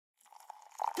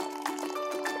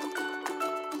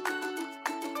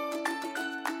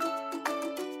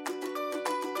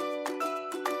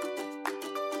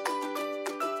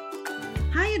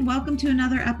and welcome to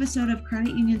another episode of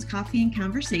Credit Union's Coffee and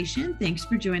Conversation. Thanks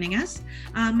for joining us.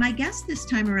 My guest this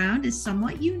time around is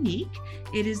somewhat unique.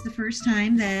 It is the first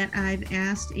time that I've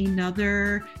asked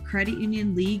another credit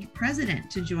union league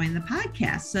president to join the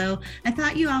podcast. So I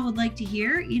thought you all would like to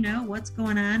hear, what's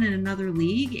going on in another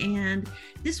league. And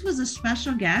this was a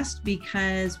special guest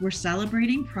because we're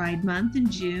celebrating Pride Month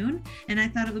in June. And I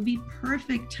thought it would be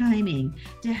perfect timing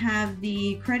to have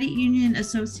the Credit Union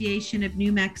Association of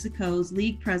New Mexico's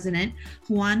league president,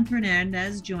 Juan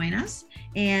Fernandez, join us.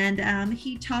 And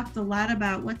he talked a lot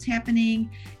about what's happening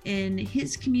in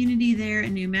his community there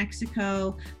in New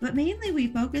Mexico, but mainly we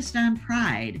focused on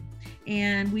Pride.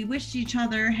 And we wished each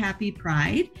other happy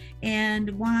Pride. And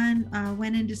Juan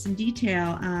went into some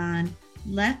detail on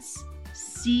Let's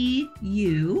See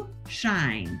You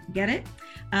Shine. Get it?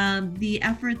 The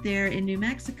effort there in New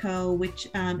Mexico, which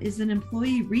is an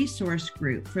employee resource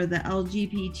group for the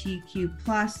LGBTQ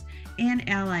plus and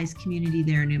allies community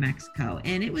there in New Mexico.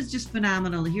 And it was just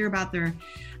phenomenal to hear about their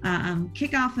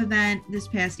kickoff event this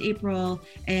past April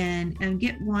and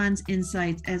get Juan's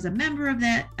insights as a member of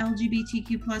that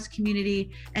LGBTQ plus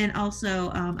community, and also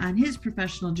on his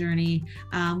professional journey,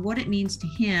 what it means to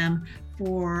him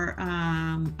for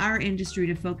our industry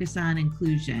to focus on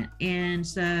inclusion. And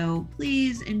so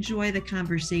please enjoy the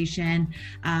conversation.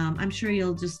 I'm sure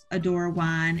you'll just adore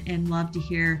Juan and love to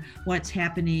hear what's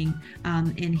happening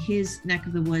in his neck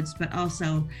of the woods, but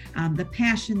also the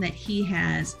passion that he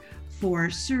has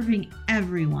for serving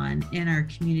everyone in our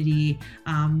community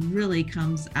really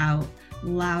comes out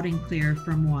loud and clear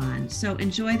from Juan. So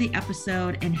enjoy the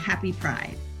episode and happy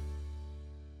Pride.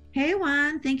 Hey,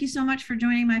 Juan, thank you so much for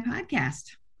joining my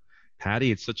podcast.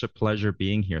 Patty, it's such a pleasure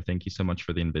being here. Thank you so much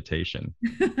for the invitation.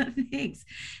 Thanks.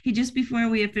 Hey, just before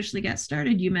we officially got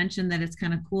started, you mentioned that it's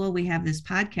kind of cool we have this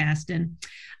podcast. And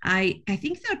I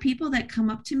think the people that come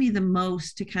up to me the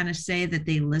most to kind of say that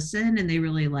they listen and they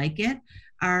really like it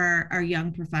are our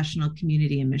young professional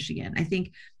community in Michigan. I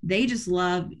think they just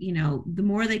love, the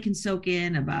more they can soak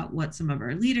in about what some of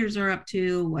our leaders are up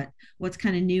to, what's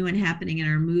kind of new and happening in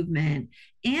our movement.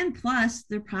 And plus,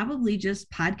 they're probably just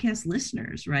podcast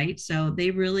listeners, right? So they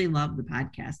really love the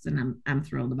podcast, and I'm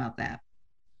thrilled about that.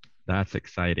 That's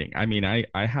exciting. I mean, I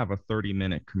have a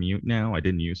 30-minute commute now. I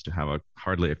didn't used to have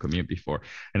hardly a commute before.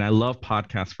 And I love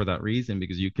podcasts for that reason,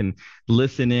 because you can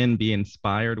listen in, be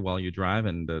inspired while you drive,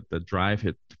 and the drive,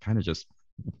 it kind of just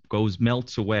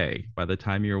melts away. By the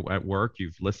time you're at work,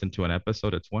 you've listened to an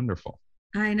episode. It's wonderful.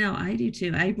 I know, I do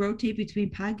too. I rotate between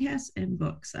podcasts and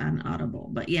books on Audible,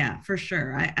 but yeah, for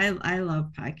sure. I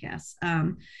love podcasts.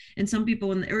 And some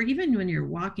people, or even when you're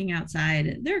walking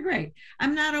outside, they're great.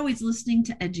 I'm not always listening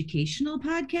to educational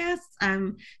podcasts.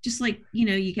 I'm just like,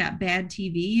 you got bad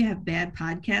TV, you have bad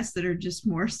podcasts that are just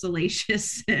more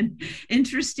salacious and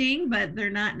interesting, but they're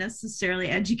not necessarily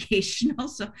educational.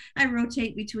 So I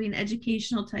rotate between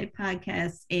educational type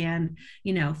podcasts and,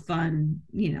 fun,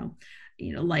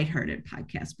 lighthearted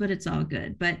podcast, but it's all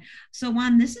good. But so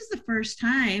Juan, this is the first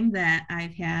time that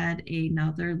I've had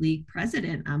another league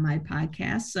president on my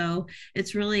podcast. So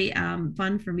it's really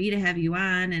fun for me to have you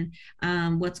on.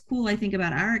 And what's cool, I think,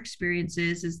 about our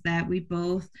experiences is that we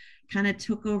both kind of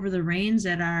took over the reins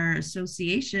at our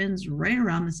associations right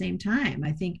around the same time.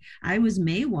 I think I was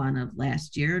May 1 of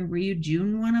last year. And were you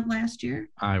June 1 of last year?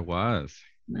 I was.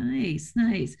 Nice.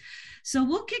 So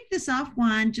we'll kick this off,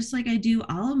 Juan, just like I do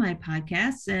all of my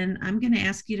podcasts, and I'm going to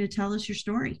ask you to tell us your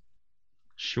story.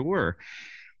 Sure.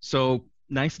 So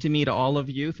nice to meet all of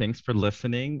you. Thanks for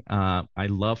listening. I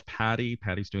love Patty.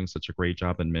 Patty's doing such a great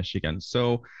job in Michigan.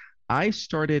 So I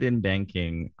started in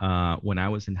banking when I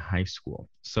was in high school.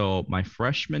 So my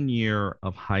freshman year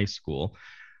of high school,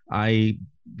 I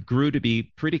grew to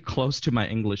be pretty close to my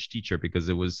English teacher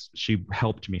because she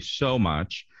helped me so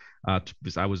much.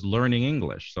 Because I was learning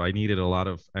English, so I needed a lot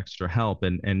of extra help.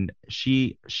 And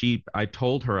I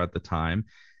told her at the time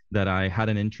that I had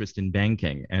an interest in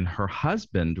banking, and her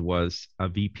husband was a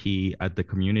VP at the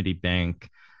community bank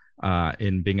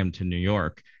in Binghamton, New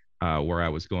York, where I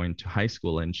was going to high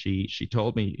school. And she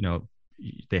told me,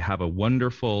 they have a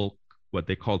wonderful, what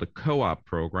they called a co-op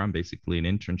program, basically an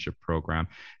internship program,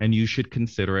 and you should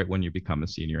consider it when you become a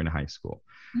senior in high school.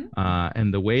 Mm-hmm.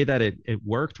 And the way that it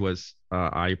worked was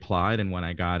I applied, and when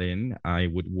I got in, I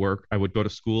would go to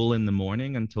school in the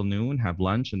morning until noon, have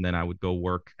lunch, and then I would go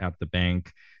work at the bank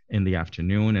in the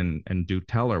afternoon and do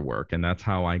teller work. And that's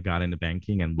how I got into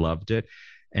banking and loved it.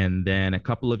 And then a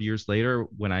couple of years later,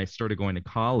 when I started going to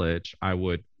college, I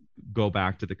would go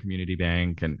back to the community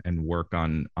bank and work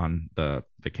on the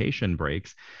vacation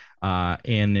breaks.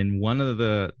 And in one of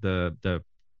the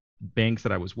banks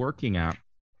that I was working at,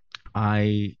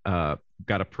 I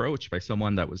got approached by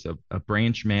someone that was a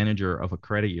branch manager of a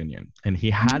credit union, and he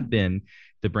had been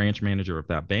the branch manager of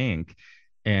that bank.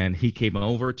 And he came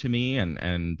over to me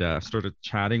and started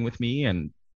chatting with me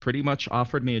and pretty much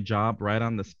offered me a job right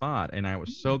on the spot. And I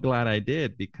was so glad I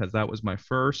did because that was my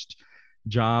first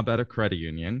job at a credit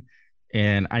union.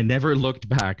 And I never looked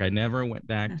back. I never went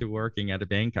back to working at a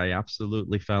bank. I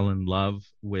absolutely fell in love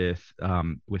with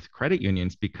credit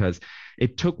unions because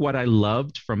it took what I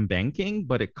loved from banking,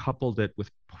 but it coupled it with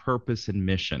purpose and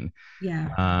mission.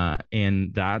 Yeah.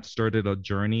 And that started a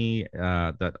journey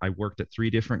that I worked at three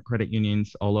different credit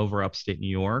unions all over upstate New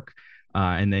York.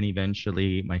 And then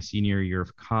eventually, my senior year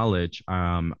of college,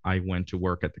 I went to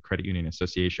work at the Credit Union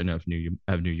Association of New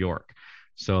York.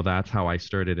 So that's how I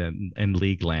started in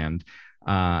league land.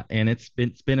 And it's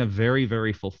been a very,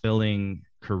 very fulfilling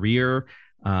career.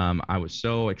 I was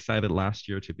so excited last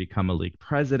year to become a league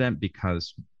president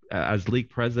because as league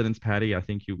presidents, Patty, I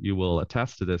think you will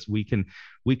attest to this. We can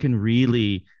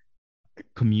really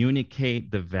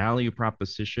communicate the value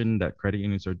proposition that credit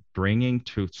unions are bringing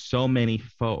to so many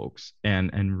folks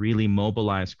and really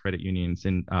mobilize credit unions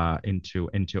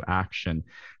into action.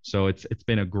 So it's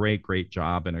been a great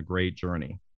job and a great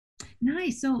journey.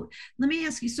 Nice. So let me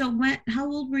ask you,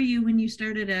 how old were you when you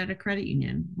started at a credit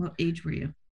union? What age were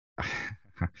you?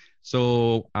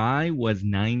 So I was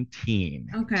 19.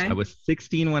 So I Okay. was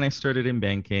 16 when I started in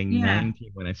banking, Yeah.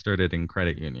 19 when I started in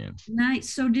credit unions.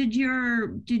 Nice. So did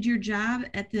your job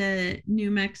at the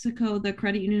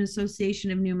Credit Union Association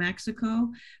of New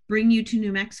Mexico bring you to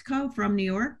New Mexico from New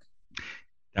York?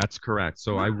 That's correct.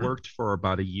 So I Wow. worked for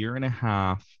about a year and a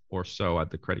half or so at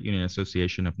the Credit Union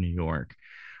Association of New York.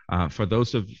 For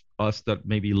those of us that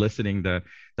may be listening that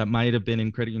might have been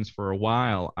in credit unions for a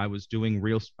while, I was doing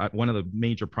one of the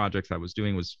major projects I was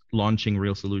doing was launching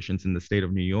Real Solutions in the state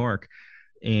of New York.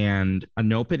 And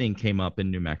an opening came up in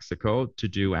New Mexico to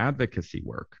do advocacy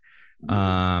work.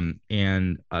 And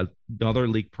another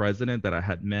league president that I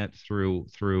had met through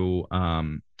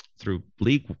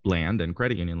league land and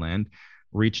credit union land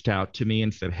reached out to me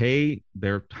and said, "Hey,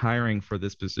 they're hiring for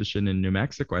this position in New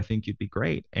Mexico. I think you'd be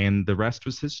great." And the rest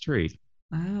was history.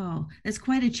 Wow. That's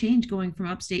quite a change going from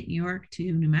upstate New York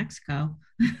to New Mexico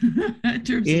in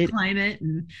terms of It, climate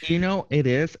and it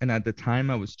is. And at the time,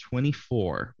 I was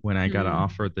 24 when I got mm,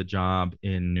 offered the job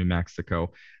in New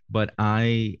Mexico. But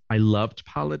I loved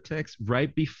politics.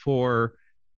 Right before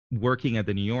working at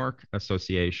the New York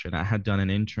Association, I had done an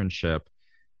internship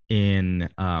in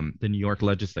the New York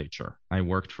legislature. I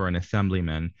worked for an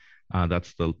assemblyman.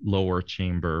 That's the lower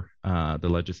chamber, the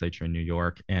legislature in New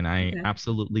York, and I okay.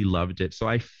 absolutely loved it. So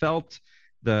I felt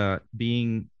the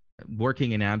being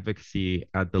working in advocacy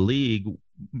at the league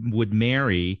would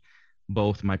marry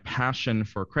both my passion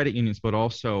for credit unions, but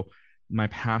also my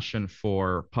passion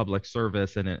for public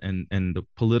service and the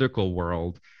political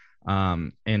world.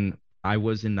 And I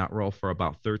was in that role for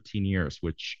about 13 years,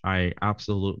 which I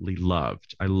absolutely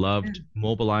loved. I Yeah. loved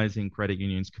mobilizing credit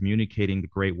unions, communicating the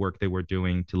great work they were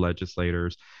doing to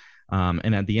legislators.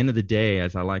 And at the end of the day,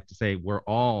 as I like to say, we're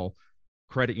all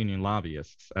credit union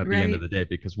lobbyists at the end of Right. the day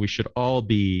because we should all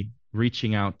be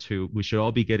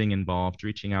getting involved,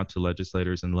 reaching out to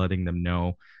legislators and letting them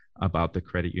know about the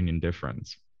credit union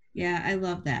difference. Yeah, I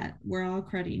love that. We're all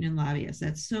credit union lobbyists.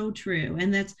 That's so true.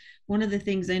 And that's one of the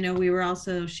things I know we were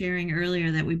also sharing earlier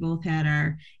that we both had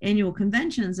our annual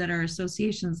conventions at our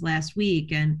associations last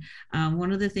week. And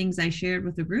one of the things I shared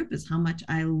with the group is how much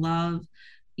I love,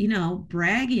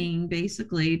 bragging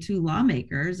basically to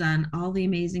lawmakers on all the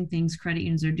amazing things credit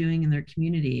unions are doing in their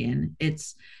community. And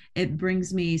it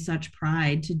brings me such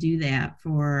pride to do that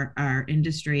for our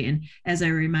industry. And as I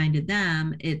reminded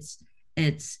them,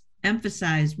 it's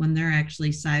emphasized when they're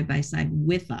actually side by side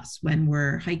with us when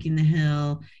we're hiking the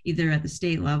hill, either at the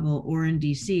state level or in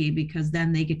DC, because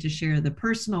then they get to share the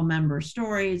personal member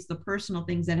stories, the personal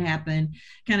things that happen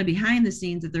kind of behind the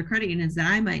scenes at their credit unions that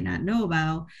I might not know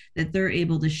about that they're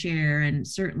able to share. And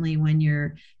certainly when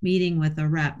you're meeting with a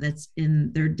rep that's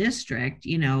in their district,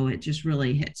 it just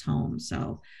really hits home.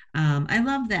 So I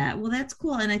love that. Well, that's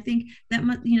cool. And I think that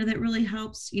really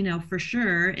helps, for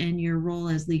sure in your role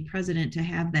as league president to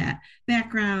have that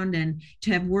background and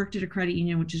to have worked at a credit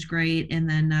union, which is great. And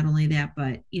then not only that,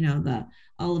 but, the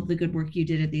all of the good work you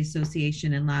did at the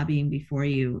association and lobbying before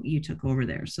you took over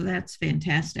there. So that's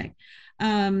fantastic.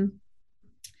 Um,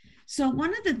 so one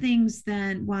of the things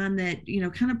then, Juan, that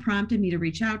kind of prompted me to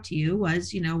reach out to you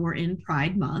was, we're in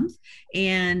Pride Month,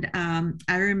 and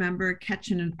I remember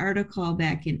catching an article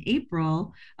back in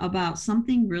April about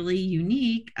something really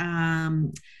unique.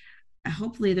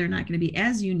 hopefully they're not going to be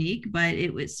as unique, but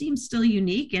it seems still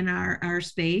unique in our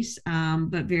space,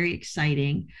 but very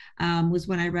exciting. Was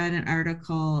when I read an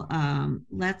article,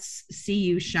 "Let's See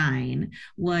You Shine,"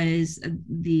 was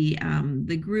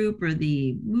the group or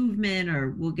the movement,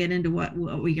 or we'll get into what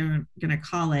we are going to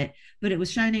call it, but it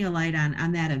was shining a light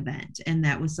on that event, and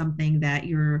that was something that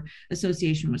your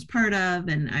association was part of,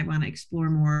 and I want to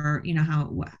explore more,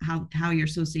 how your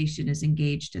association is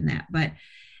engaged in that, but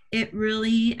it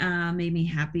really made me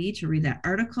happy to read that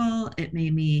article.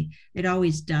 It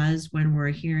always does when we're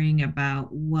hearing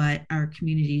about what our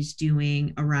community is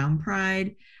doing around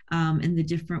Pride, and the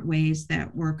different ways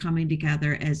that we're coming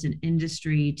together as an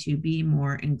industry to be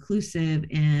more inclusive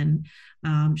and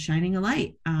shining a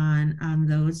light on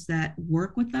those that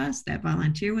work with us, that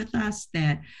volunteer with us,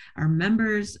 that are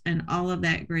members, and all of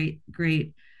that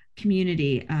great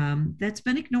community that's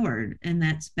been ignored and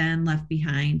that's been left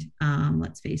behind,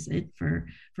 let's face it, for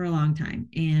a long time.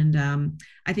 And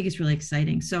I think it's really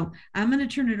exciting. So I'm going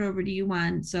to turn it over to you,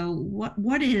 Juan. So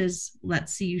what is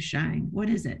Let's See You Shine? What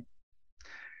is it?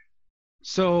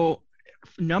 So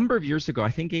a number of years ago, I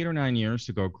think 8 or 9 years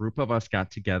ago, a group of us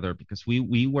got together because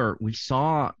we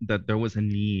saw that there was a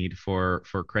need for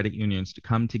credit unions to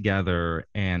come together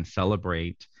and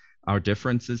celebrate our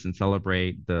differences and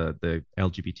celebrate the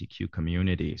LGBTQ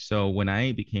community. So when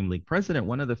I became league president,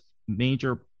 one of the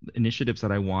major initiatives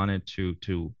that I wanted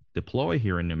to deploy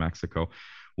here in New Mexico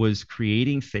was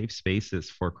creating safe spaces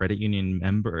for credit union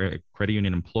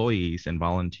employees and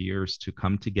volunteers to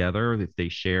come together if they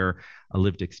share a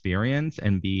lived experience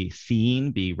and be seen,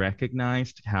 be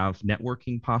recognized, have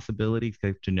networking possibilities,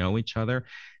 get to know each other,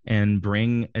 and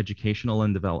bring educational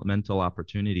and developmental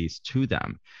opportunities to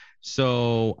them.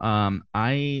 So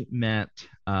I met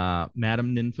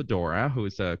Madam Ninfedora, who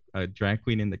is a drag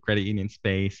queen in the credit union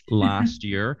space, last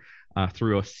year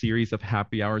through a series of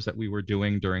happy hours that we were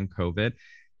doing during COVID.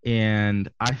 And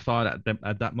I thought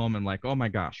at that moment, like, oh my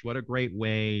gosh, what a great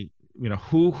way,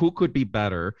 who could be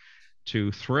better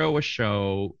to throw a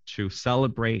show to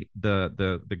celebrate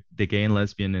the gay and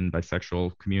lesbian and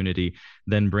bisexual community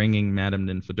than bringing Madam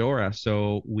Ninfedora.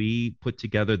 So we put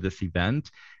together this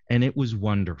event, and it was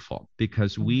wonderful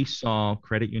because we saw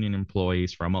credit union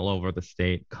employees from all over the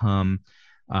state come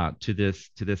to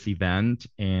this event,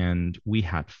 and we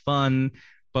had fun.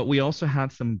 But we also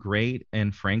had some great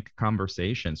and frank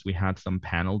conversations. We had some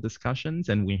panel discussions,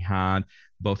 and we had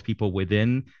both people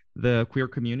within the queer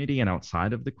community and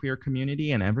outside of the queer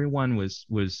community, and everyone was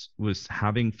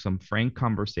having some frank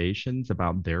conversations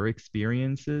about their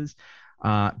experiences.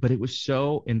 But it was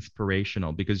so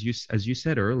inspirational because as you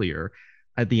said earlier,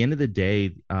 at the end of the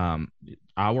day,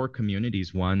 our community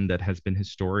is one that has been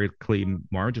historically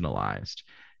marginalized,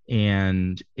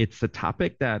 and it's a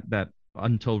topic that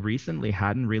until recently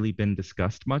hadn't really been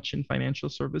discussed much in financial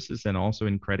services and also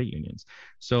in credit unions.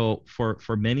 So for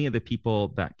many of the people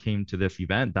that came to this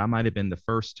event, that might have been the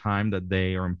first time that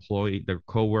their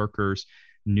coworkers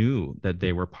knew that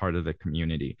they were part of the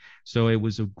community. So it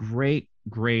was a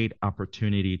great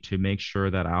opportunity to make sure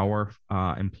that our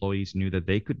employees knew that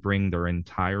they could bring their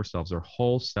entire selves, their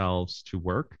whole selves, to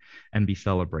work and be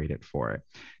celebrated for it.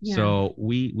 Yeah. So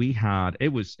we had it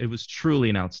was truly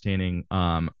an outstanding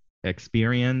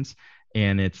experience,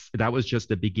 and that was just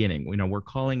the beginning. We're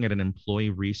calling it an employee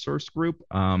resource group,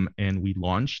 and we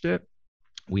launched it.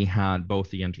 We had both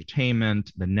the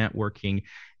entertainment, the networking,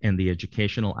 and the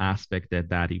educational aspect at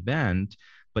that event.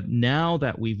 But now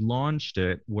that we've launched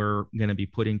it, we're going to be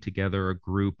putting together a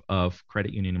group of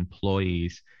credit union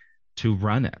employees to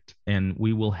run it, and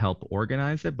we will help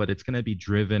organize it, but it's going to be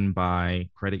driven by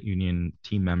credit union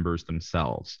team members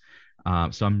themselves.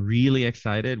 So I'm really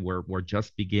excited. We're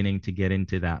just beginning to get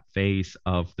into that phase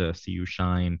of the See You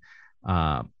Shine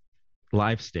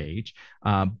live stage.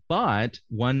 But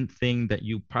one thing that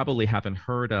you probably haven't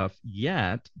heard of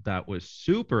yet that was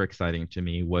super exciting to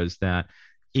me was that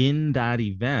in that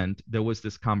event, there was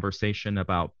this conversation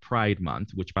about Pride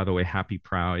Month, which, by the way, happy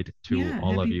Pride to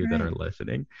all of you that are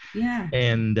listening. Yeah.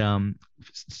 And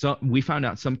so we found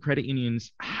out some credit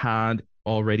unions had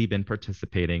already been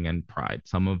participating in Pride.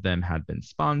 Some of them had been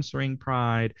sponsoring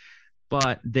Pride,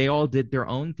 but they all did their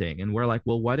own thing. And we're like,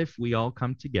 well, what if we all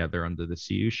come together under the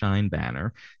See You Shine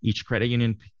banner? Each credit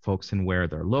union folks can wear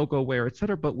their logo wear, et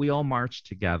cetera, but we all march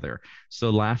together. So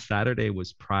last Saturday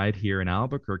was Pride here in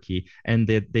Albuquerque, and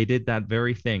they did that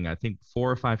very thing. I think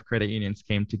 4 or 5 credit unions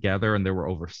came together, and there were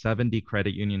over 70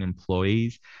 credit union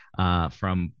employees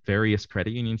from various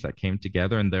credit unions that came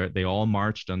together, and they all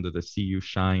marched under the See You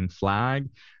Shine flag.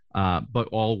 But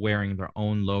all wearing their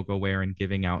own logo wear and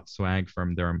giving out swag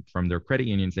from their credit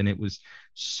unions. And it was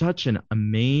such an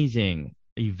amazing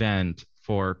event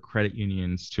for credit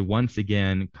unions to once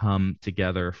again come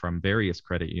together from various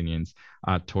credit unions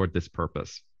toward this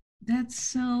purpose. That's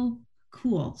so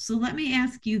cool. So let me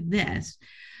ask you this.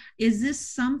 Is this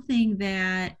something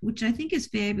that, which I think is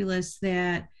fabulous,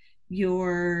 that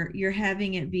you're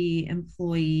having it be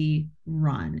employee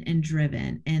run and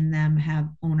driven and them have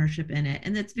ownership in it,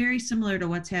 and that's very similar to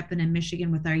what's happened in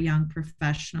Michigan with our young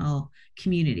professional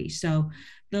community. So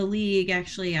the league,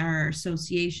 actually our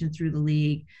association through the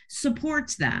league,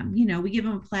 supports them. We give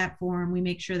them a platform, we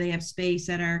make sure they have space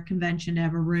at our convention to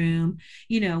have a room.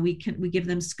 We give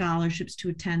them scholarships to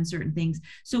attend certain things,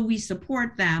 so we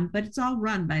support them, but it's all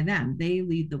run by them. They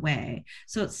lead the way.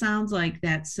 So it sounds like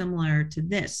that's similar to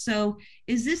this. So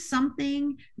is this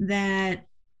something that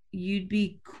you'd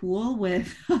be cool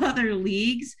with other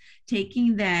leagues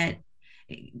taking that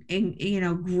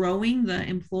and growing the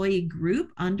employee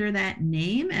group under that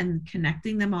name and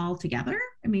connecting them all together?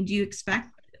 I mean, do you expect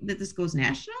that this goes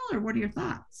national, or what are your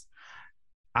thoughts?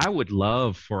 I would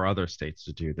love for other states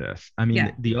to do this. I mean,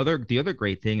 Yeah. the other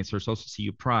great thing is there's also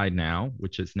CU Pride now,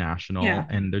 which is national, Yeah.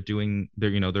 and they're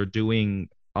doing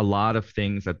a lot of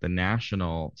things at the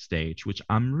national stage, which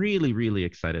I'm really, really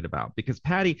excited about. Because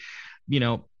Patty, you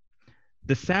know,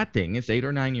 the sad thing is 8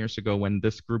 or 9 years ago when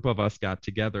this group of us got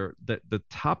together, the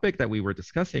topic that we were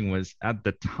discussing was, at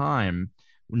the time,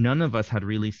 none of us had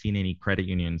really seen any credit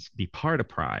unions be part of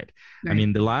Pride. I Right.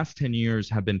 mean, the last 10 years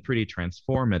have been pretty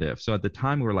transformative. So at the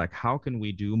time we were like, how can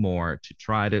we do more to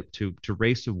try to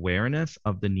raise awareness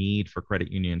of the need for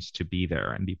credit unions to be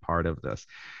there and be part of this?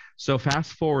 So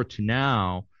fast forward to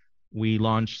now, we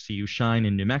launched CU Shine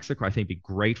in New Mexico. I think it'd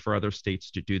be great for other states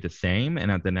to do the same.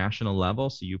 And at the national level,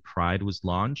 CU Pride was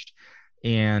launched.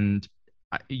 And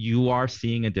you are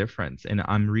seeing a difference. And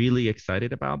I'm really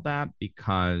excited about that,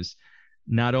 because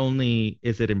not only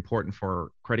is it important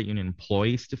for credit union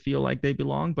employees to feel like they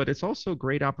belong, but it's also a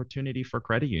great opportunity for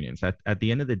credit unions. At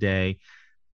the end of the day,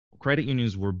 credit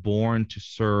unions were born to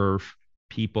serve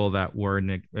people that were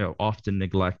often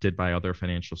neglected by other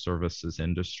financial services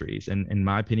industries. And in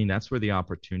my opinion, that's where the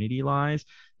opportunity lies.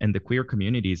 And the queer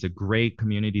community is a great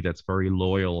community that's very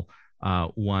loyal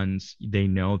once they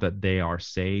know that they are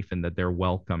safe and that they're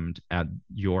welcomed at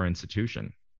your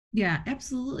institution. Yeah,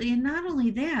 absolutely. And not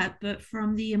only that, but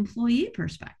from the employee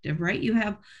perspective, right? You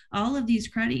have all of these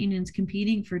credit unions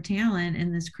competing for talent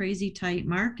in this crazy tight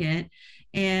market,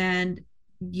 and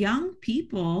young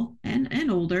people and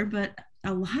older, but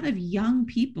a lot of young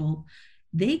people,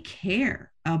 they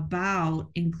care about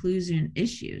inclusion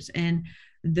issues, and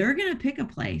they're going to pick a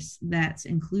place that's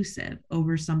inclusive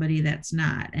over somebody that's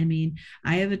not. I mean,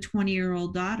 I have a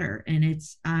 20-year-old daughter, and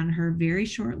it's on her very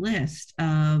short list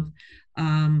of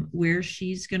where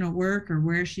she's going to work or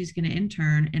where she's going to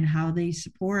intern, and how they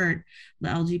support the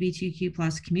LGBTQ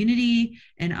plus community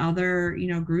and other,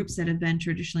 groups that have been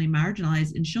traditionally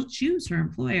marginalized. And she'll choose her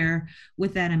employer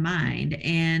with that in mind.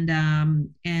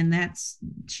 And that's,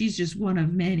 she's just one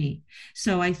of many.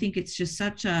 So I think it's just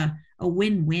such a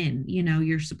win-win.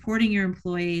 You're supporting your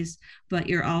employees, but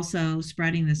you're also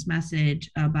spreading this message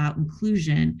about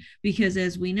inclusion, because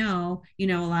as we know, a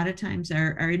lot of times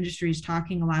our industry is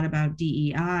talking a lot about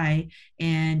DEI,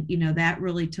 and that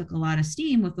really took a lot of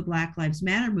steam with the Black Lives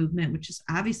Matter movement, which is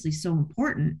obviously so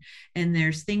important. And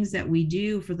there's things that we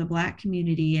do for the Black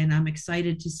community, and I'm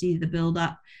excited to see the build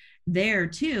up there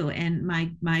too. And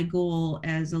my goal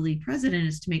as a league president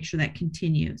is to make sure that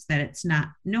continues, that it's not,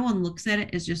 no one looks at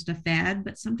it as just a fad,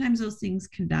 but sometimes those things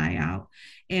can die out,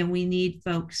 and we need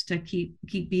folks to keep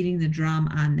beating the drum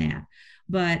on that.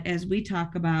 But as we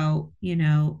talk about,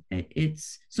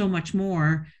 it's so much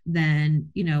more than,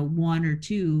 one or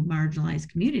two marginalized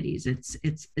communities.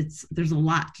 It's there's a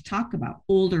lot to talk about.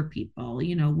 Older people,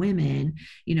 women,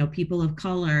 people of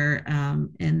color,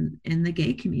 in the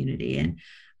gay community. And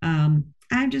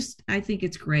I think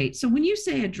it's great. So when you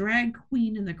say a drag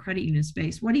queen in the credit union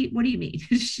space, what do you mean?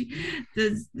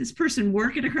 Does this person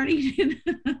work at a credit union?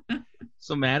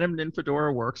 So Madam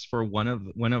Ninfedora works for one of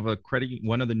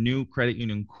the new credit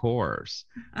union core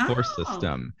Oh,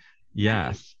 system. right.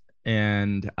 Yes.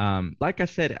 And like I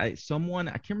said, I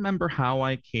can't remember how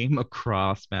I came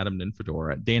across Madam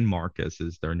Ninfedora. Dan Marcus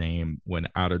is their name when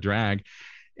out of drag.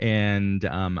 And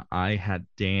I had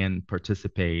Dan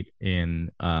participate in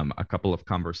a couple of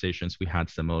conversations we had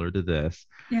similar to this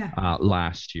Yeah.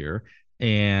 last year.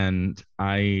 And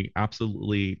I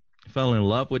absolutely fell in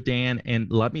love with Dan.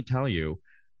 And let me tell you,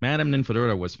 Madame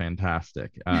Ninfadora was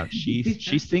fantastic. She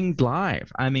Yeah. sings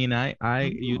live. I mean, I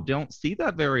you Oh, don't see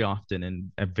that very often,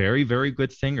 and a very, very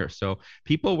good singer. So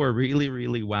people were really,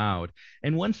 really wowed.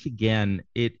 And once again,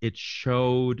 it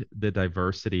showed the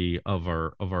diversity of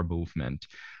our movement.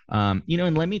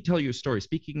 And let me tell you a story.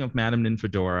 Speaking of Madame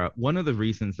Ninfadora, one of the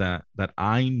reasons that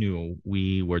I knew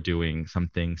we were doing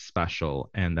something special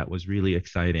and that was really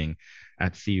exciting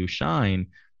at CU Shine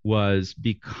was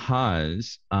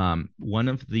because one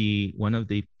of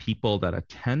the people that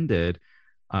attended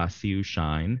CU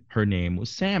Shine, her name was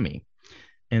Sammy.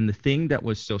 And the thing that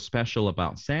was so special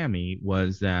about Sammy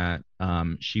was that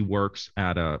she works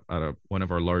at a one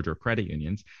of our larger credit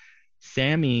unions.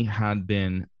 Sammy had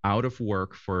been out of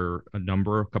work for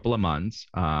a couple of months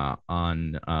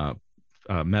on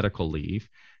medical leave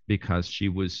because she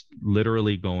was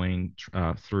literally going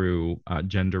through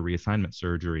gender reassignment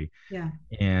surgery. yeah.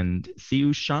 And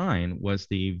CU Shine was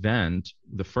the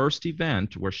first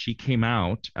event where she came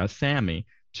out as Sammy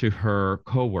to her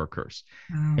coworkers.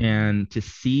 Wow. And to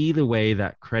see the way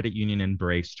that credit union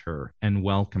embraced her and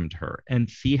welcomed her and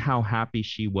see how happy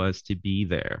she was to be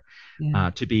there, Yeah.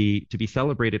 to be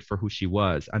celebrated for who she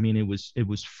was. I mean, it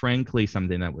was frankly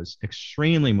something that was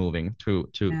extremely moving Yeah.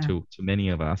 to many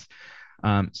of us.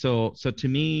 So to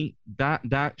me,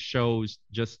 that shows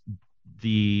just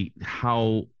the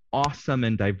how awesome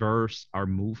and diverse our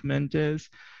movement is.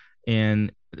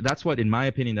 And that's what, in my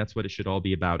opinion, that's what it should all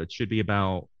be about. It should be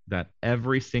about that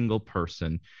every single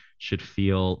person should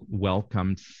feel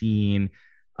welcomed, seen,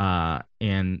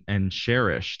 and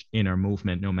cherished in our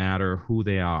movement, no matter who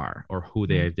they are or who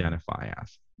they Yeah. identify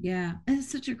as. Yeah,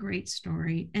 it's such a great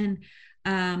story. And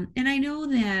I know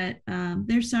that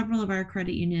there's several of our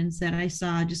credit unions that I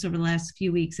saw just over the last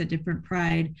few weeks at different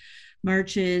Pride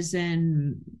marches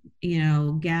and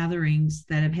gatherings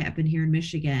that have happened here in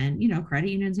Michigan. Credit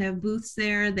unions have booths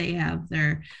there. They have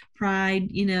their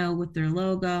Pride, with their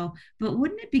logo. But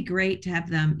wouldn't it be great to have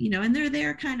them, and they're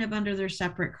there kind of under their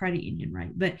separate credit union,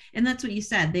 right? But and that's what you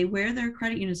said. They wear their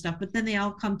credit union stuff, but then they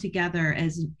all come together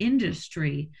as an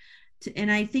industry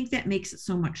and I think that makes it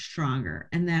so much stronger.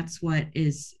 And that's what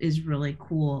is really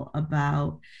cool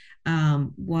about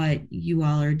what you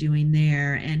all are doing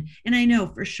there. And I know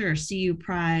for sure, CU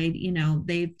Pride,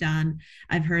 they've done.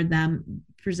 I've heard them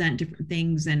present different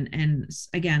things, and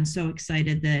again, so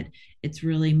excited that it's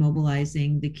really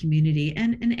mobilizing the community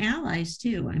and allies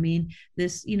too. I mean,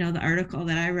 this, the article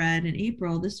that I read in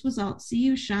April, this was all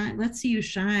CU Shine. Let's See You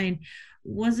Shine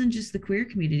wasn't just the queer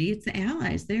community, it's the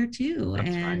allies there too. That's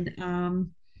right.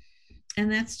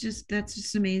 And that's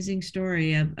just amazing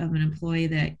story of an employee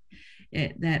that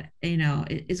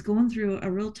is going through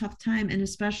a real tough time, and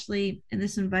especially in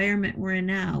this environment we're in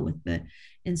now with the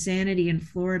insanity in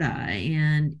Florida,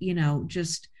 and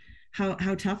just how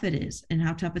tough it is and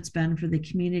how tough it's been for the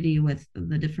community with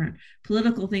the different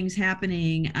political things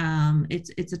happening.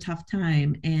 It's a tough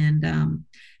time, and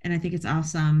I think it's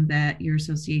awesome that your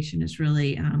association is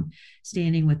really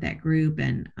standing with that group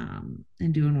and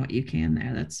doing what you can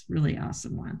there. That's really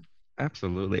awesome one.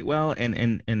 Absolutely. Well,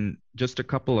 and just a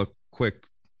couple of quick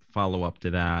follow up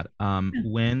to that. Yeah.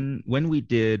 When we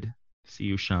did See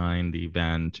You Shine, the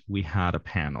event, we had a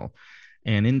panel.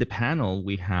 And in the panel,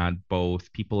 we had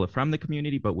both people from the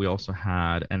community, but we also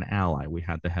had an ally. We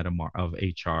had the head of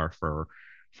HR for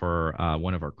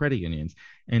one of our credit unions,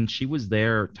 and she was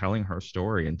there telling her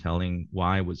story and telling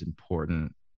why it was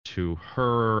important to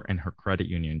her and her credit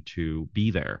union to be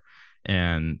there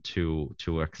and to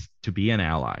be an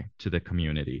ally to the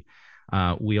community.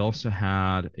 We also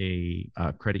had a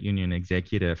credit union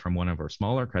executive from one of our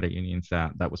smaller credit unions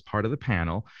that was part of the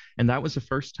panel, and that was the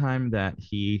first time that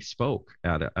he spoke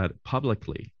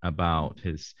publicly about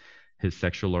his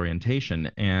sexual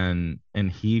orientation, and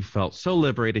he felt so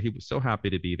liberated. He was so happy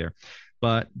to be there.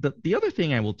 But the other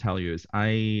thing I will tell you is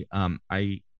I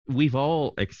we've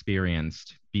all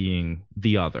experienced being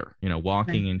the other,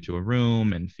 walking Right. into a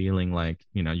room and feeling like,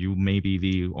 you may be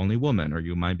the only woman or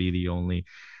you might be the only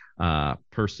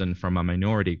person from a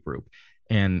minority group.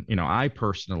 And, I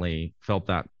personally felt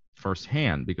that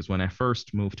firsthand because when I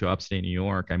first moved to upstate New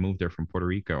York, I moved there from Puerto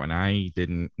Rico,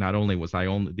 and not only was I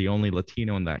the only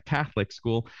Latino in that Catholic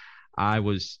school, I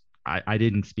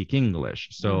didn't speak English.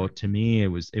 So to me, it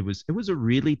was a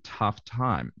really tough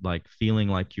time, like feeling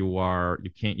like you're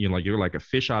like a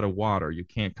fish out of water. You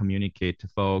can't communicate to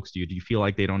folks. You feel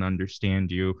like they don't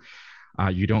understand you.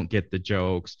 You don't get the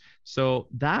jokes. So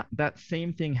that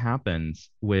same thing happens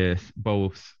with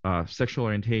both sexual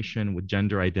orientation, with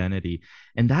gender identity,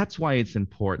 and that's why it's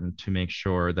important to make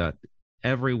sure that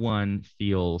everyone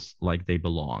feels like they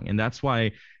belong. And that's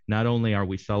why not only are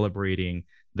we celebrating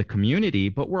the community,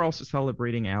 but we're also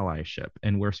celebrating allyship,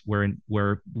 and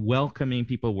we're welcoming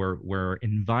people. We're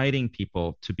inviting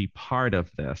people to be part of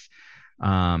this,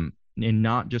 and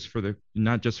not just for the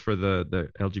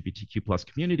LGBTQ plus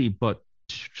community, but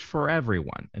for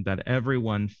everyone, and that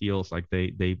everyone feels like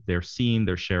they're seen,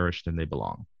 they're cherished, and they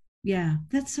belong. Yeah,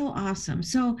 that's so awesome.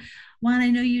 So, Juan, I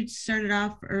know you started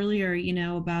off earlier,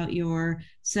 about your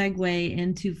segue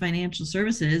into financial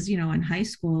services, in high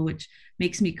school, which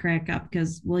makes me crack up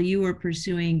because, well, you were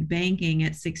pursuing banking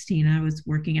at 16. I was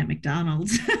working at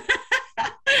McDonald's.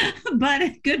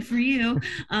 But good for you.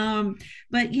 But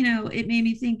it made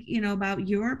me think, about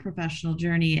your professional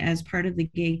journey as part of the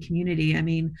gay community. I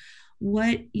mean,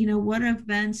 what have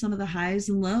been some of the highs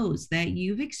and lows that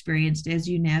you've experienced as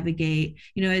you navigate,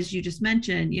 as you just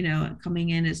mentioned, coming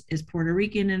in as Puerto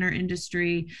Rican in our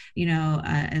industry,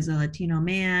 as a Latino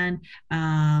man,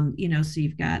 so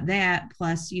you've got that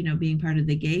plus, being part of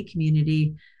the gay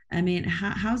community. I mean,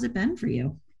 how's it been for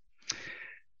you?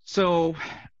 So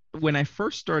when I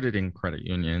first started in credit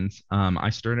unions, I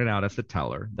started out as a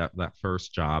teller, that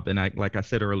first job. And like I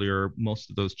said earlier, most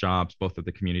of those jobs, both at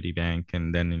the community bank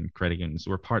and then in credit unions,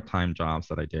 were part-time jobs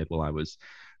that I did while I was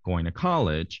going to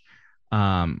college.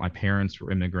 My parents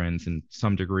were immigrants, and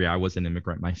some degree I was an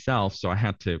immigrant myself, so I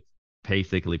had to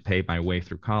basically pay my way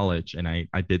through college, and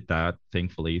I did that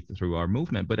thankfully through our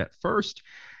movement. But at first,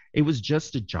 it was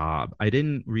just a job. I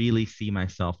didn't really see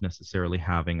myself necessarily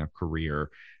having a career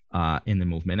in the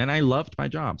movement. And I loved my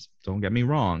jobs, don't get me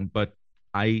wrong, but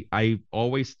I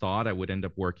always thought I would end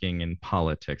up working in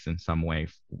politics in some way,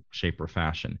 shape, or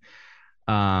fashion.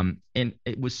 And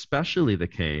it was especially the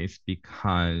case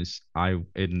because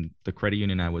in the credit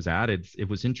union I was at, it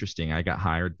was interesting. I got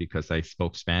hired because I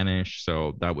spoke Spanish,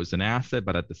 so that was an asset,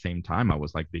 but at the same time, I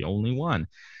was like the only one.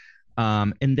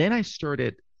 And then I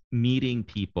started meeting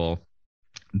people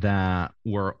that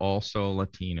were also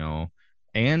Latino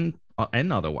and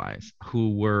otherwise,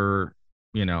 who were,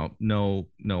 no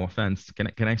offense,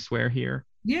 can I swear here?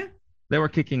 Yeah. They were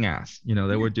kicking ass.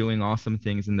 They were doing awesome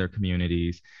things in their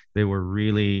communities. They were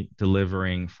really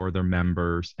delivering for their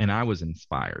members, and I was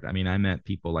inspired. I mean, I met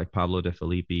people like Pablo De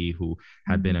Filippi, who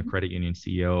had been a credit union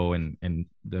CEO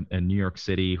in New York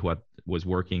City, who was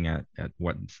working at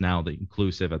what's now the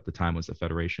Inclusive, at the time was the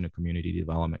Federation of Community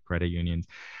Development Credit Unions.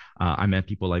 I met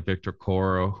people like Victor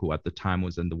Coro, who at the time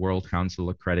was in the World Council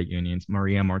of Credit Unions,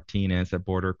 Maria Martinez at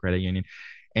Border Credit Union.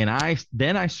 And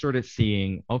I started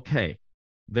seeing, okay,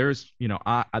 there's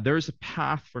a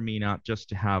path for me, not just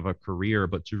to have a career,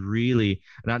 but to really,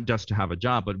 not just to have a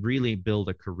job, but really build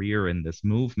a career in this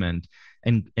movement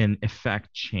and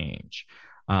effect change.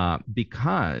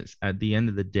 Because at the end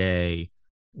of the day,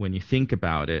 when you think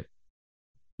about it,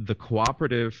 the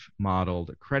cooperative model,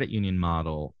 the credit union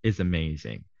model is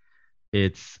amazing.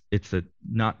 It's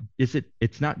not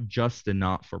just a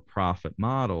not-for-profit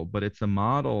model, but it's a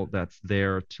model that's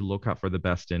there to look out for the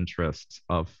best interests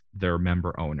of their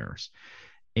member owners.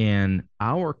 And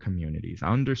our communities,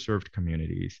 underserved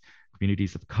communities,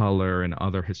 communities of color, and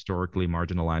other historically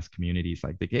marginalized communities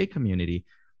like the gay community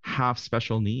have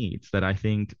special needs that I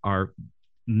think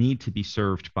need to be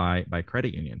served by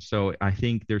credit unions. So I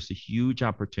think there's a huge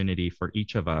opportunity for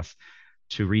each of us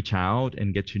to reach out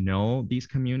and get to know these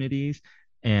communities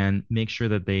and make sure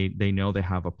that they know they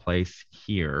have a place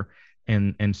here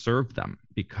and serve them.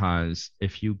 Because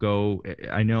if you go,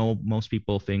 I know most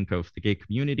people think of the gay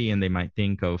community and they might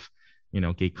think of,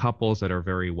 gay couples that are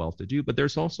very well to do, but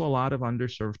there's also a lot of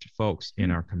underserved folks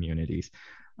in our communities.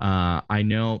 I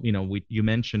know, you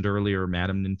mentioned earlier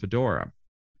Madame Ninfedora.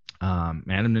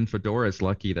 Madame Ninfedora is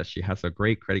lucky that she has a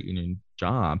great credit union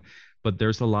job, but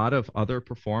there's a lot of other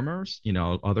performers,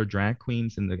 other drag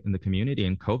queens in the community,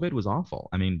 and COVID was awful.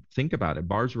 I mean, think about it.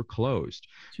 Bars were closed,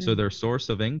 so their source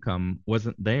of income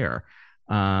wasn't there.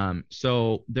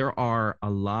 So there are a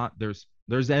lot.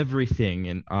 There's everything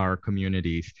in our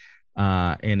communities,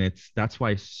 and that's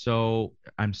why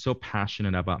I'm so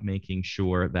passionate about making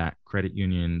sure that credit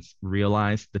unions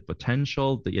realize the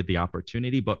potential, the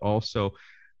opportunity, but also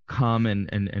come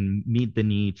and meet the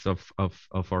needs of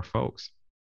our folks.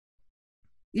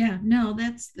 Yeah, no,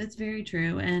 that's very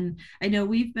true. And I know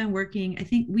we've been working, I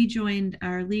think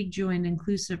our league joined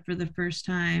Inclusive for the first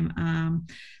time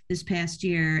this past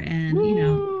year. And,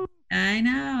 I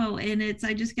know. And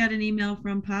I just got an email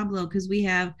from Pablo because we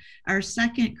have our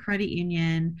second credit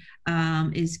union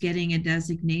is getting a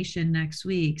designation next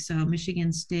week. So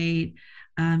Michigan State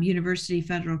University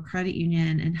Federal Credit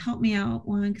Union, and help me out,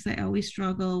 one, because I always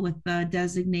struggle with the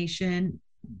designation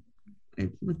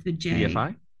with the J.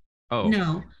 BFI? Oh,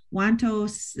 No,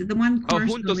 Wantos, the one Oh,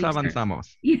 cornerstone juntos leaves are.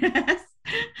 avanzamos. Yes.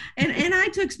 And I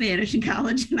took Spanish in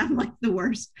college and I'm like the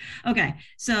worst. Okay.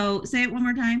 So say it one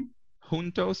more time.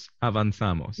 Juntos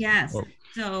avanzamos. Yes. Oh,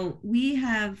 So we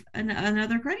have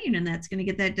another credit union that's going to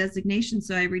get that designation.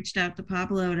 So I reached out to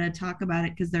Pablo to talk about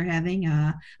it because they're having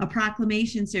a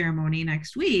proclamation ceremony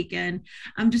next week, and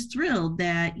I'm just thrilled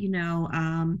that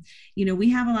we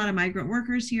have a lot of migrant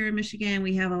workers here in Michigan.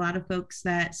 We have a lot of folks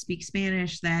that speak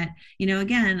Spanish that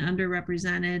again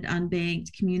underrepresented,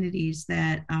 unbanked communities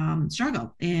that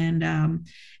struggle and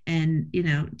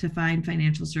to find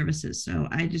financial services. So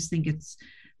I just think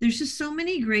there's just so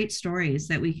many great stories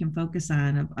that we can focus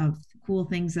on of cool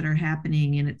things that are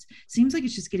happening. And it seems like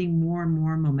it's just getting more and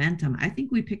more momentum. I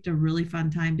think we picked a really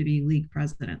fun time to be league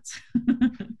presidents.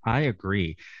 I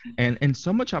agree. And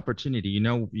so much opportunity.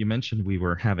 You mentioned we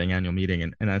were having annual meeting,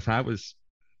 and as I was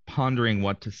pondering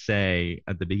what to say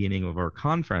at the beginning of our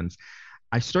conference,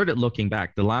 I started looking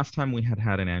back. The last time we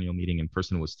had an annual meeting in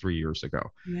person was 3 years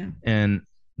ago. Yeah. And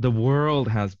the world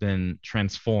has been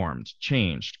transformed,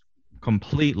 changed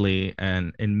completely.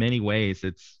 And in many ways,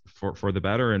 it's for the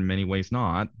better, in many ways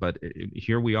not. But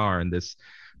here we are in this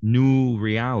new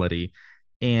reality.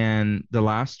 And the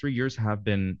last 3 years have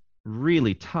been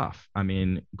really tough. I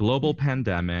mean, global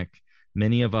pandemic,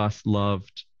 many of us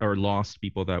loved or lost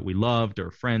people that we loved, or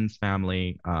friends,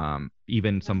 family,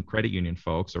 even some credit union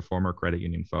folks or former credit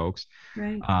union folks.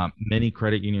 Right. Many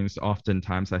credit unions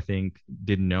oftentimes, I think,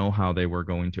 didn't know how they were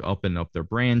going to open up their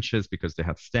branches because they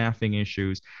had staffing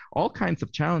issues, all kinds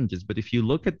of challenges. But if you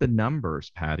look at the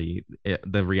numbers, Patty,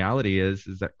 the reality is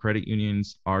that credit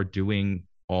unions are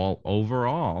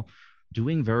overall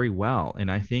doing very well.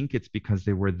 And I think it's because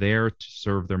they were there to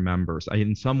serve their members.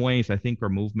 In some ways, I think our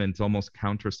movement's almost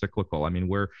counter-cyclical. I mean,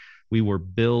 we were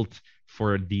built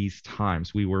for these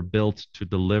times. We were built to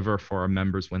deliver for our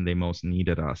members when they most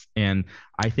needed us. And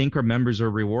I think our members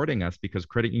are rewarding us because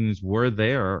credit unions were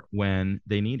there when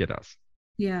they needed us.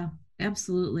 Yeah,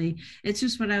 absolutely. It's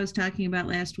just what I was talking about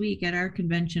last week at our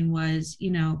convention was,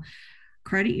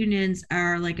 credit unions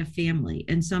are like a family,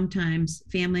 and sometimes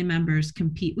family members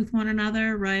compete with one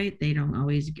another, right? They don't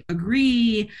always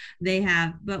agree.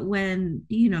 But when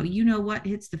what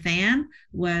hits the fan,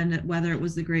 whether it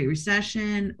was the Great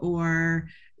Recession or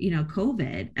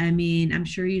COVID. I mean, I'm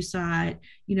sure you saw it,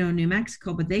 New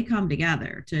Mexico, but they come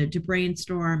together to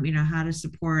brainstorm, how to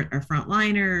support our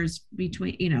frontliners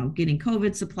between, getting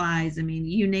COVID supplies. I mean,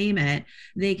 you name it,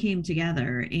 they came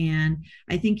together. And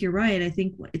I think you're right. I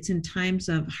think it's in times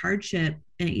of hardship.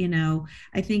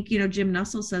 I think Jim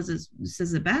Nussle says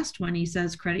it best when he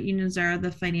says credit unions are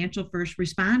the financial first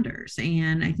responders,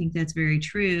 and I think that's very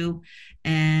true,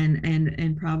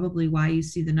 and probably why you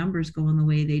see the numbers going the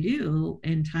way they do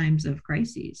in times of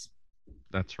crises.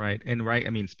 That's right. And right,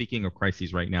 I mean, speaking of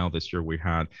crises, right now this year we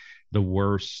had the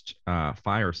worst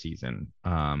fire season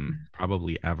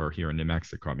probably ever here in New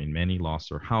Mexico. I mean, many lost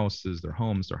their houses, their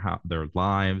homes, their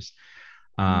lives,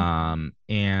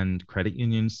 and credit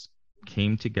unions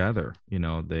came together.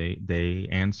 They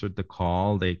answered the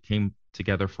call. They came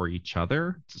together for each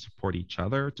other,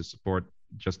 to support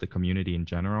just the community in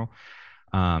general.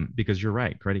 Because you're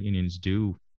right, credit unions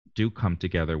do come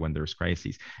together when there's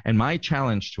crises. And my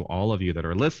challenge to all of you that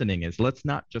are listening is, let's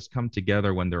not just come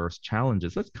together when there are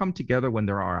challenges. Let's come together when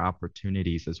there are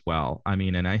opportunities as well. I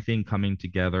mean, and I think coming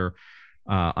together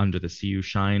under the CU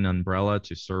Shine umbrella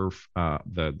to serve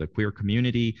the queer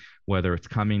community, whether it's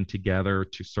coming together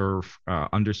to serve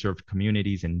underserved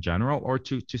communities in general, or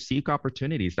to seek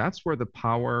opportunities. That's where the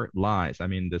power lies. I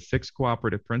mean, the sixth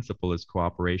cooperative principle is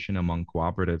cooperation among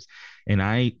cooperatives. And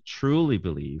I truly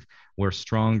believe we're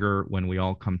stronger when we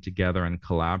all come together and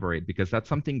collaborate, because that's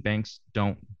something banks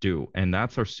don't do. And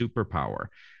that's our superpower.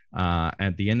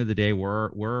 At the end of the day,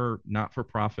 we're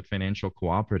not-for-profit financial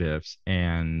cooperatives,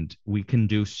 and we can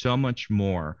do so much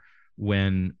more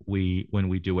when we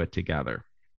do it together.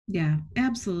 Yeah,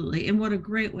 absolutely. And what a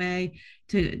great way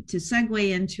to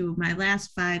segue into my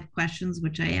last 5 questions,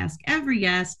 which I ask every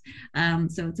guest.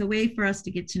 So it's a way for us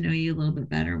to get to know you a little bit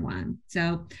better. One.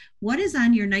 So what is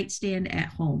on your nightstand at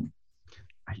home?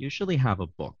 I usually have a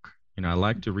book. I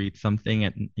like to read something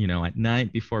at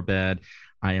night before bed.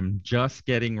 I am just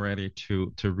getting ready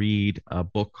to read a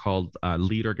book called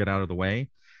Lead or Get Out of the Way.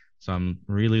 So I'm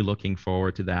really looking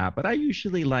forward to that. But I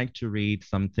usually like to read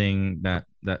something that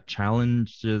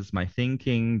challenges my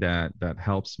thinking, that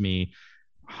helps me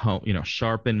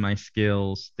sharpen my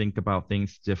skills, think about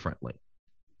things differently.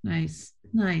 Nice.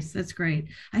 That's great.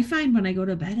 I find when I go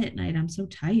to bed at night, I'm so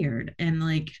tired, and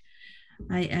like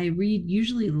I read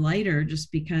usually lighter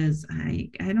just because I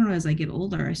don't know, as I get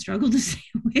older, I struggle to stay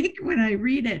awake when I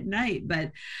read at night.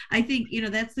 But I think,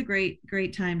 that's the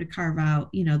great time to carve out,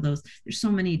 there's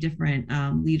so many different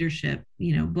leadership,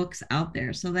 books out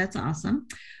there. So that's awesome.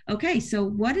 Okay. So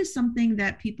what is something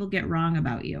that people get wrong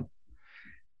about you?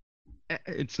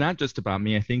 It's not just about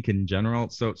me, I think in general.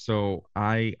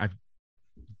 I've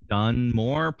done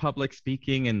more public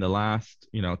speaking in the last,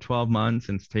 12 months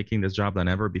since taking this job than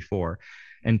ever before.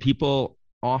 And people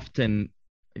often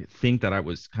think that I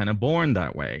was kind of born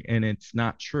that way, and it's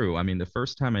not true. I mean, the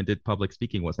first time I did public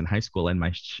speaking was in high school, and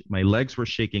my legs were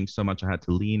shaking so much I had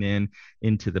to lean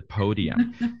into the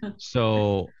podium.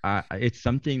 So it's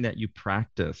something that you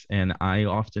practice, and I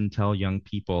often tell young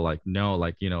people, like, no,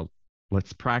 like,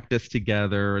 let's practice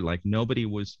together. Like, nobody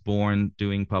was born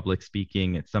doing public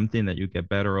speaking. It's something that you get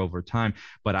better over time.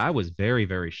 But I was very,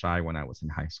 very shy when I was in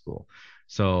high school.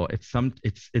 So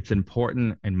it's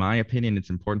important, in my opinion, it's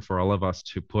important for all of us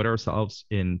to put ourselves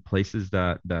in places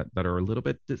that are a little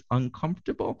bit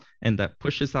uncomfortable and that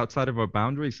push us outside of our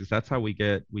boundaries, because that's how we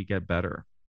get better.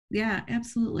 Yeah,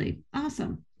 absolutely.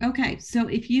 Awesome. Okay. So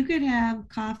if you could have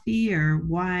coffee or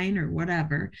wine or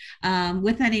whatever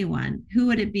with anyone, who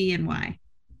would it be and why?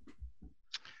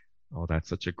 Oh, that's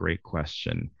such a great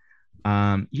question.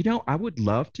 I would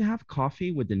love to have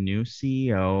coffee with the new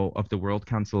CEO of the World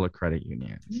Council of Credit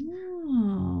Unions.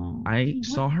 Oh, I what?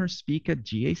 saw her speak at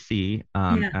GAC,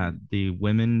 Yeah. at the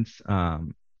women's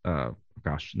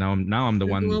gosh, now I'm the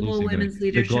The one Global losing the name. Women's The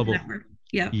Leadership global. Network.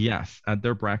 Yep. Yes, at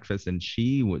their breakfast, and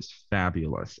she was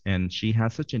fabulous. And she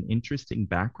has such an interesting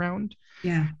background.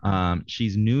 Yeah.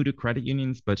 She's new to credit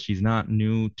unions, but she's not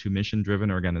new to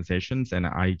mission-driven organizations. And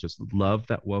I just love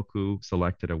that Woku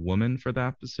selected a woman for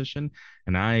that position.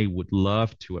 And I would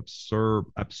love to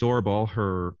absorb all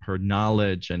her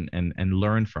knowledge and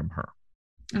learn from her.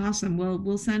 Awesome. Well,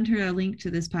 we'll send her a link to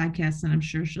this podcast and I'm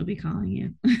sure she'll be calling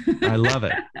you. I love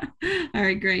it. All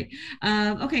right, great.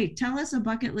 Okay, tell us a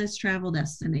bucket list travel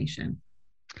destination.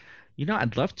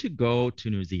 I'd love to go to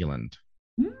New Zealand.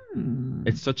 Hmm.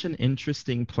 It's such an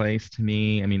interesting place to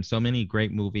me. I mean, so many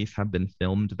great movies have been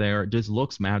filmed there. It just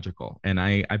looks magical. And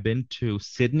I've been to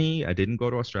Sydney. I didn't go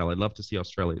to Australia. I'd love to see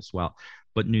Australia as well.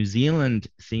 But New Zealand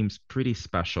seems pretty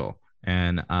special.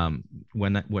 And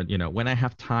when I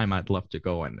have time, I'd love to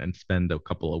go and spend a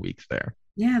couple of weeks there.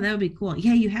 Yeah, that would be cool.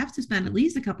 Yeah, you have to spend at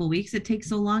least a couple of weeks. It takes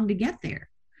so long to get there.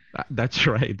 That's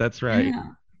right. That's right. Yeah,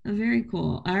 very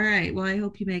cool. All right. Well, I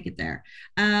hope you make it there.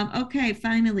 Okay,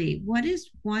 finally, what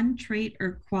is one trait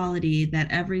or quality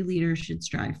that every leader should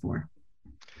strive for?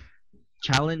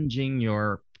 Challenging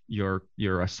your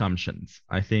assumptions.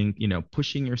 I think,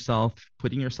 pushing yourself,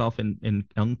 putting yourself in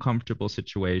uncomfortable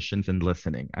situations and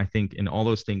listening. I think in all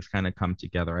those things kind of come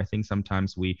together. I think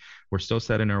sometimes we're so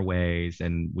set in our ways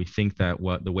and we think that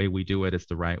what the way we do it is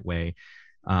the right way.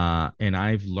 And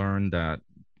I've learned that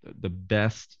the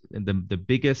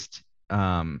biggest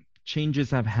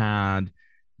changes I've had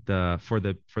for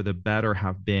the better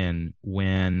have been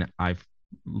when I've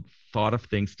thought of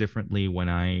things differently, when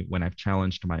I've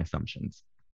challenged my assumptions.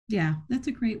 Yeah, that's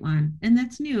a great one. And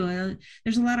that's new.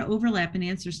 There's a lot of overlap in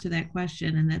answers to that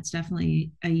question, and that's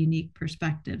definitely a unique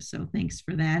perspective. So thanks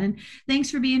for that. And thanks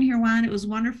for being here, Juan. It was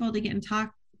wonderful to get and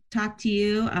talk to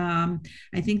you.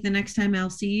 I think the next time I'll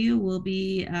see you will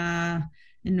be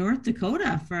in North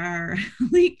Dakota for our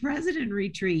league president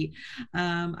retreat.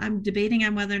 I'm debating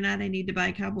on whether or not I need to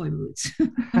buy cowboy boots.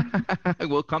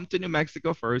 We'll come to New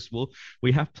Mexico first.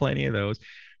 We have plenty of those.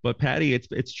 But Patty,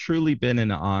 it's truly been an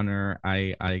honor.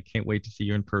 I can't wait to see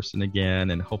you in person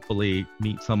again and hopefully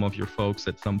meet some of your folks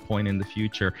at some point in the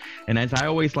future. And as I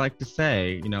always like to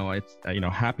say, it's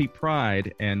happy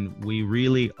Pride, and we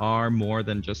really are more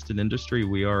than just an industry.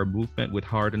 We are a movement with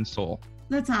heart and soul.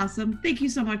 That's awesome. Thank you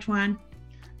so much, Juan.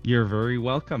 You're very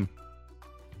welcome.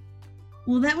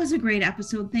 Well, that was a great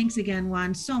episode. Thanks again,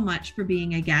 Juan, so much for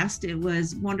being a guest. It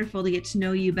was wonderful to get to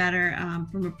know you better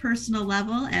from a personal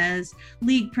level as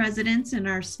league presidents in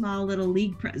our small little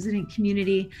league president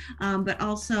community. But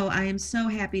also, I am so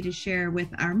happy to share with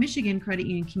our Michigan credit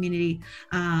union community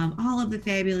all of the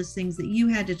fabulous things that you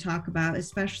had to talk about,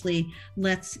 especially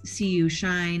Let's See You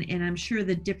Shine. And I'm sure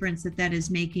the difference that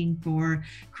is making for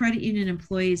credit union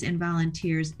employees and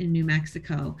volunteers in New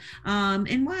Mexico.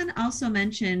 And Juan also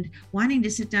mentioned wanting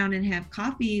to sit down and have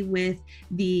coffee with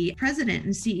the president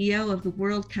and CEO of the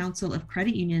World Council of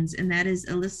Credit Unions, and that is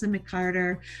Alyssa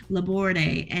McCarter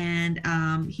Laborde. And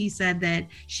he said that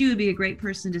she would be a great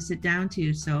person to sit down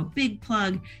to. So big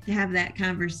plug to have that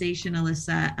conversation,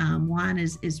 Alyssa. Juan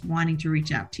is wanting to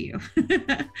reach out to you.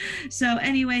 So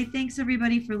anyway, thanks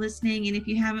everybody for listening. And if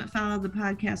you haven't followed the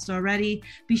podcast already,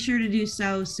 be sure to do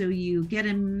so you get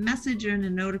a message and a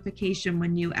notification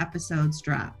when new episodes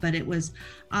drop. But it was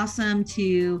awesome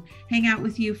to hang out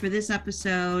with you for this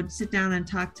episode, sit down and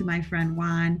talk to my friend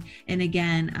Juan. And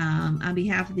again, on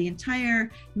behalf of the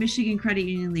entire Michigan Credit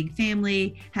Union League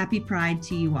family, happy Pride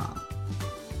to you all.